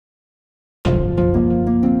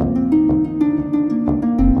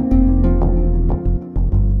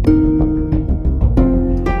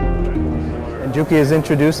Juki is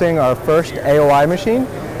introducing our first AOI machine.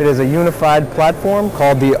 It is a unified platform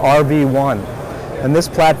called the RV-1. And this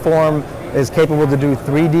platform is capable to do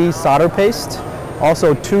 3D solder paste,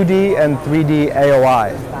 also 2D and 3D AOI.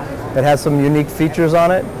 It has some unique features on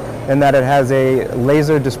it in that it has a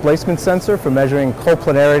laser displacement sensor for measuring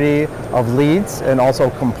coplanarity of leads and also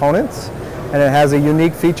components. And it has a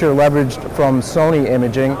unique feature leveraged from Sony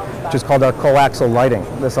imaging, which is called our coaxial lighting.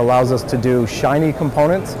 This allows us to do shiny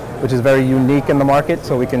components, which is very unique in the market,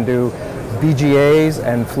 so we can do BGAs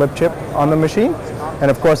and flip chip on the machine.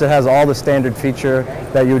 And of course it has all the standard feature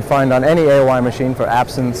that you would find on any AOI machine for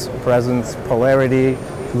absence, presence, polarity,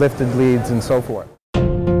 lifted leads, and so forth.